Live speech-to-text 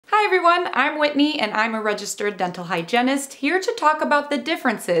Hi everyone, I'm Whitney and I'm a registered dental hygienist here to talk about the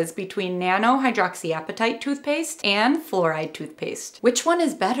differences between Nano-Hydroxyapatite toothpaste and fluoride toothpaste. Which one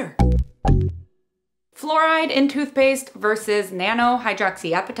is better? Fluoride in toothpaste versus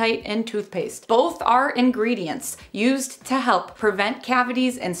Nano-Hydroxyapatite in toothpaste. Both are ingredients used to help prevent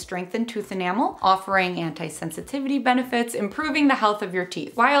cavities and strengthen tooth enamel, offering anti-sensitivity benefits, improving the health of your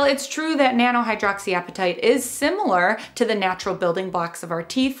teeth. While it's true that Nano-Hydroxyapatite is similar to the natural building blocks of our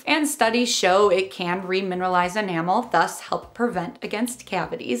teeth, and studies show it can remineralize enamel, thus help prevent against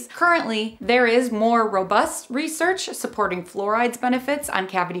cavities, currently there is more robust research supporting fluoride's benefits on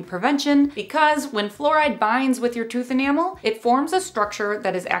cavity prevention because when fluoride binds with your tooth enamel, it forms a structure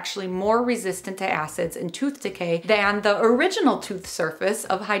that is actually more resistant to acids and tooth decay than the original tooth surface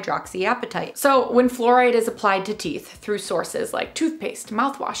of hydroxyapatite. So when fluoride is applied to teeth through sources like toothpaste,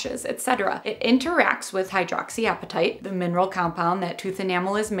 mouthwashes, etc., it interacts with hydroxyapatite, the mineral compound that tooth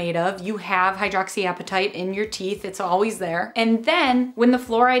enamel is made of. You have hydroxyapatite in your teeth, it's always there. And then when the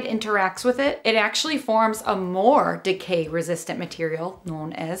fluoride interacts with it, it actually forms a more decay-resistant material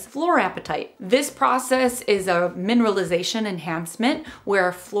known as fluorapatite. This process is a mineralization enhancement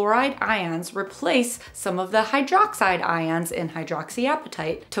where fluoride ions replace some of the hydroxide ions in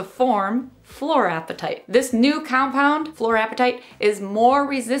hydroxyapatite to form fluorapatite. This new compound, fluorapatite, is more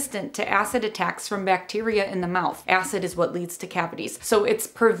resistant to acid attacks from bacteria in the mouth. Acid is what leads to cavities. So it's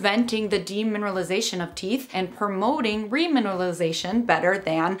preventing the demineralization of teeth and promoting remineralization better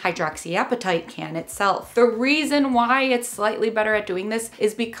than hydroxyapatite can itself. The reason why it's slightly better at doing this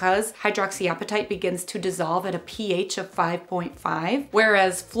is because hydroxyapatite begins to dissolve at a pH of 5.5,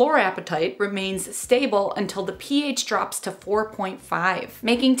 whereas fluorapatite remains stable until the pH drops to 4.5,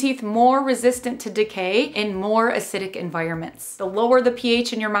 making teeth more resistant to decay in more acidic environments. The lower the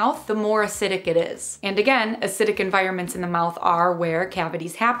pH in your mouth, the more acidic it is. And again, acidic environments in the mouth are where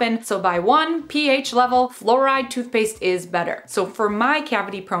cavities happen. So by one pH level, fluoride toothpaste is better. So for my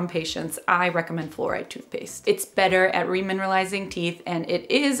cavity-prone patients, I recommend fluoride toothpaste. It's better at remineralizing teeth and it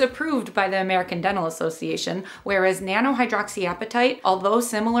is approved by the American Dental Association, whereas Nano-Hydroxyapatite, although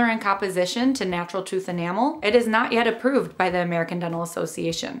similar in composition to natural tooth enamel, it is not yet approved by the American Dental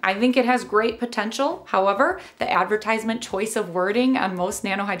Association. I think it has great potential. However, the advertisement choice of wording on most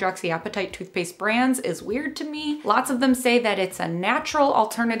Nano-Hydroxyapatite toothpaste brands is weird to me. Lots of them say that it's a natural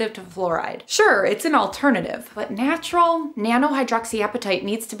alternative to fluoride. Sure, it's an alternative, but natural Nano-Hydroxyapatite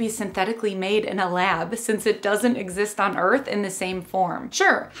needs to be synthetically made in a lab since it doesn't exist on Earth in the same form.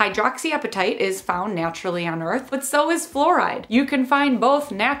 Sure, hydroxyapatite is found naturally on Earth, but so is fluoride. You can find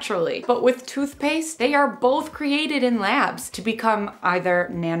both naturally, but with toothpaste, they are both created in labs to become either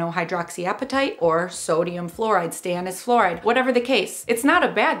Nano-Hydroxyapatite or sodium fluoride, stannous fluoride, whatever the case. It's not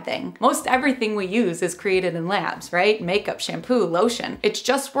a bad thing. Most everything we use is created in labs, right? Makeup, shampoo, lotion. It's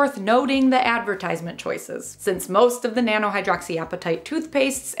just worth noting the advertisement choices, since most of the Nano-Hydroxyapatite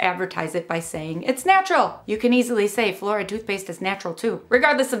toothpastes advertise it by saying it's natural. You can easily say fluoride toothpaste is natural too.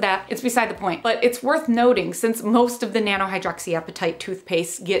 Regardless of that, it's beside the point. But it's worth noting since most of the Nano-Hydroxyapatite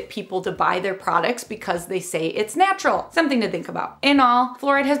toothpastes get people to buy their products because they say it's natural. Something to think about. In all,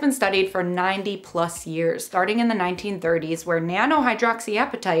 fluoride has been studied for 90 plus years, starting in the 1930s, where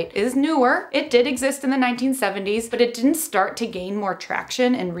Nano-Hydroxyapatite is newer. It did exist in the 1970s, but it didn't start to gain more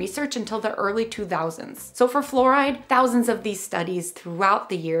traction in research until the early 2000s. So for fluoride, thousands of these studies throughout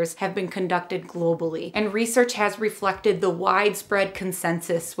the years have been conducted globally, and research has reflected the widespread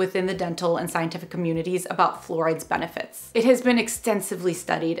consensus within the dental and scientific communities about fluoride's benefits. It has been extensively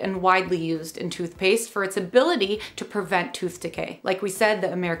studied and widely used in toothpaste for its ability to prevent tooth decay. Like we said,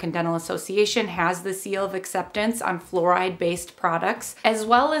 the American Dental Association has the seal of acceptance on fluoride-based products, as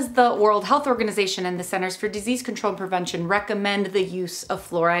well as the World Health Organization and the Centers for Disease Control and Prevention recommend the use of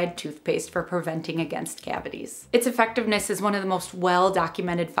fluoride toothpaste for preventing against cavities. Its effectiveness is one of the most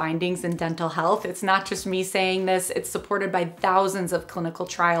well-documented findings in dental health. It's not just me saying this, it's supported by thousands of clinical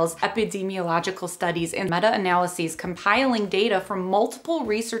trials, epidemiological studies, and meta-analyses compiling data from multiple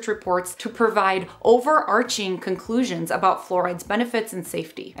research reports to provide overarching conclusions about fluoride's benefits and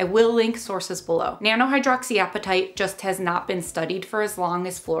safety. I will link sources below. Nano-Hydroxyapatite just has not been studied for as long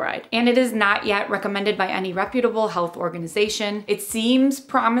as fluoride, and it is not yet recommended by any reputable health organization. It seems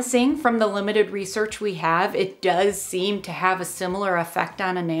promising from the limited research we have. It does seem to have a similar effect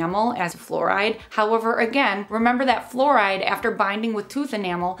on enamel as fluoride. However, again, remember that fluoride, after binding with tooth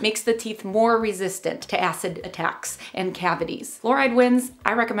enamel, makes the teeth more resistant to acid attacks and cavities. Fluoride wins.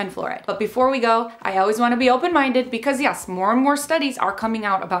 I recommend fluoride. But before we go, I always want to be open-minded because yes, more and more studies are coming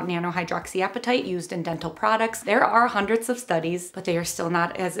out about nano-hydroxyapatite used in dental products. There are hundreds of studies, but they are still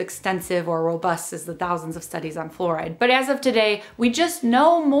not as extensive or robust as the thousands of studies on fluoride. But as of today, we just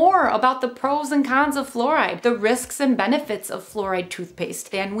know more about the pros and cons of fluoride, the risks and benefits of fluoride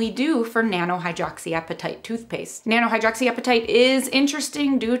toothpaste than we do for nano-hydroxyapatite toothpaste. Nano-hydroxyapatite is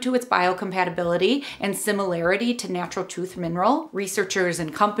interesting due to its biocompatibility and similarity to natural tooth mineral. Researchers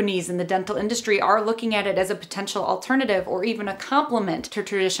and companies in the dental industry are looking at it as a potential alternative or even a complement to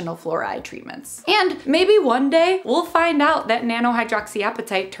traditional fluoride treatments. And maybe one day we'll find out that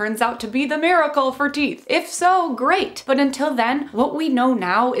nano-hydroxyapatite turns out to be the miracle for teeth. If so, great. But until then, what we know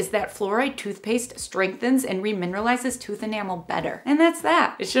now is that fluoride toothpaste strengthens and remineralizes tooth enamel better. And that's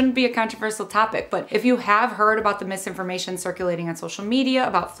that. It shouldn't be a controversial topic, but if you have heard about the misinformation circulating on social media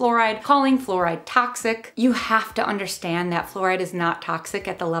about fluoride, calling fluoride toxic, you have to understand that fluoride is not toxic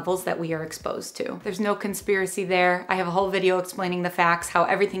at the levels that we are exposed to. There's no conspiracy there. I have a whole video explaining the facts, how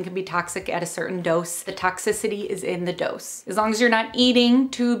everything can be toxic at a certain dose. The toxicity is in the dose. As long as you're not eating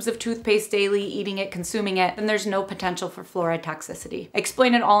tubes of toothpaste daily, eating it, consuming it, then there's no potential for fluoride toxicity. I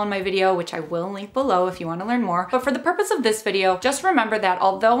explain it all in my video, which I will link below if you want to learn more. But for the purpose of this video, just remember that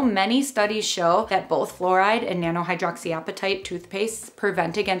although many studies show that both fluoride and nano-hydroxyapatite toothpaste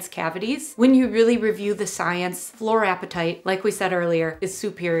prevent against cavities, when you really review the science, Fluorapatite, like we said earlier, is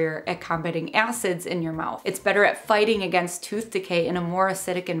superior at combating acids in your mouth. It's better at fighting against tooth decay in a more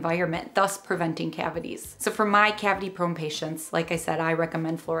acidic environment, thus preventing cavities. So for my cavity-prone patients, like I said, I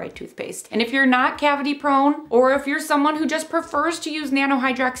recommend fluoride toothpaste. And if you're not cavity-prone, or if you're someone who just prefers to use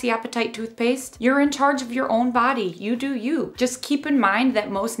nano-hydroxyapatite toothpaste, you're in charge of your own body. You do you. Just keep in mind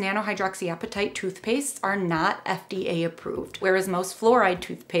that most nano-hydroxyapatite toothpastes are not FDA approved, whereas most fluoride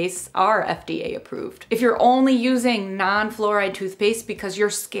toothpastes are FDA approved. If you're only using non-fluoride toothpaste because you're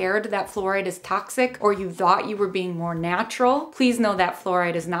scared that fluoride is toxic or you thought you were being more natural, please know that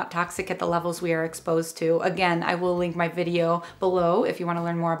fluoride is not toxic at the levels we are exposed to. Again, I will link my video below if you want to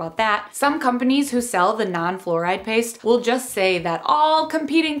learn more about that. Some companies who sell the non-fluoride paste will just say that all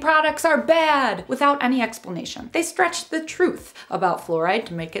competing products are bad without any explanation. They stretch the truth about fluoride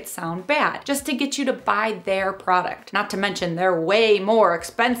to make it sound bad, just to get you to buy their product, not to mention their way more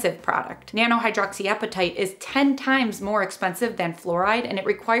expensive product. Nano-hydroxyapatite is 10 times more expensive than fluoride, and it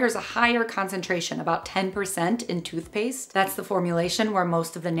requires a higher concentration, about 10% in toothpaste. That's the formulation where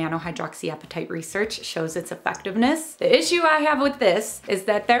most of the nano-hydroxyapatite research shows its effectiveness. The issue I have with this is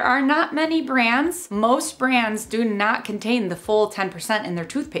that there are not many brands. Most brands do not contain the full 10% in their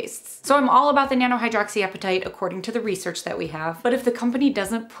toothpastes. So I'm all about the nano-hydroxyapatite according to the research that we have, but if the company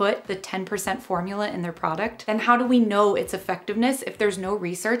doesn't put the 10% formula in their product, then how do we know its effectiveness if there's no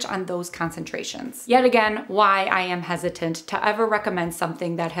research on those concentrations? Yet again, why I am hesitant to ever recommend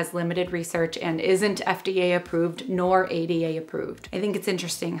something that has limited research and isn't FDA approved nor ADA approved. I think it's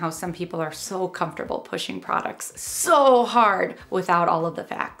interesting how some people are so comfortable pushing products so hard without all of the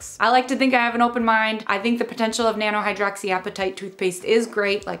facts. I like to think I have an open mind. I think the potential of nano-hydroxyapatite toothpaste is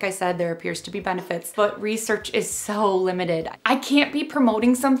great. Like I said, there appears to be benefits, but research is so limited. I can't be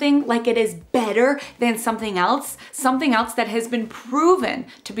promoting something like it is better than something else that has been proven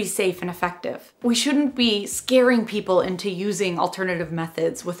to be safe and effective. We shouldn't be scaring people into using alternative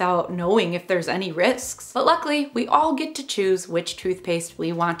methods without knowing if there's any risks. But luckily, we all get to choose which toothpaste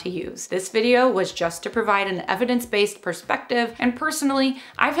we want to use. This video was just to provide an evidence-based perspective, and personally,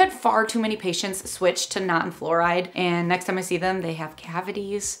 I've had far too many patients switch to non-fluoride, and next time I see them, they have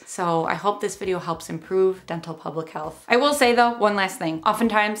cavities. So I hope this video helps improve dental public health. I will say though, one last thing.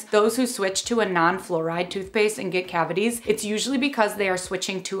 Oftentimes, those who switch to a non-fluoride toothpaste and get cavities, it's usually because they are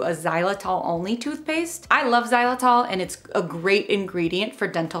switching to a xylitol-only toothpaste. I love xylitol and it's a great ingredient for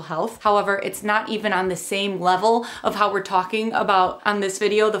dental health. However, it's not even on the same level of how we're talking about on this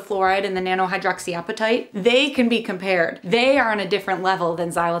video, the fluoride and the nano-hydroxyapatite. They can be compared. They are on a different level than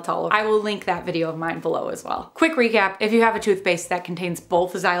xylitol. I will link that video of mine below as well. Quick recap, if you have a toothpaste that contains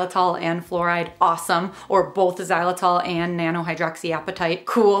both xylitol and fluoride, awesome. Or both xylitol and nano-hydroxyapatite,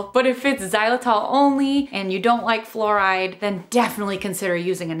 cool. But if it's xylitol only and you don't like fluoride, then definitely consider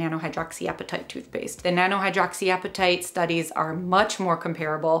using a nano-hydroxyapatite toothpaste. The nano-hydroxyapatite studies are much more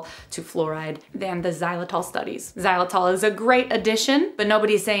comparable to fluoride than the xylitol studies. Xylitol is a great addition, but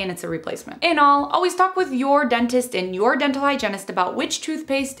nobody's saying it's a replacement. In all, always talk with your dentist and your dental hygienist about which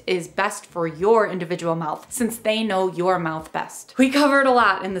toothpaste is best for your individual mouth, since they know your mouth best. We covered a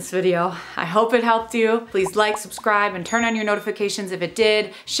lot in this video. I hope it helped you. Please like, subscribe, and turn on your notifications if it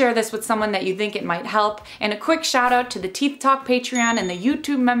did. Share this with someone that you think it might help. And a quick shout out to the Teeth Talk Patreon and the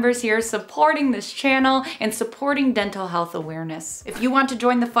YouTube members here supporting this channel and supporting dental health awareness. If you want to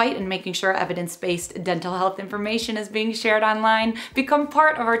join the fight in making sure evidence-based dental health information is being shared online, become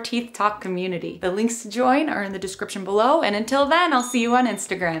part of our Teeth Talk community. The links to join are in the description below, and until then, I'll see you on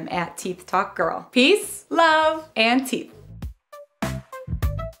Instagram at Teeth Talk Girl. Peace, love, and teeth.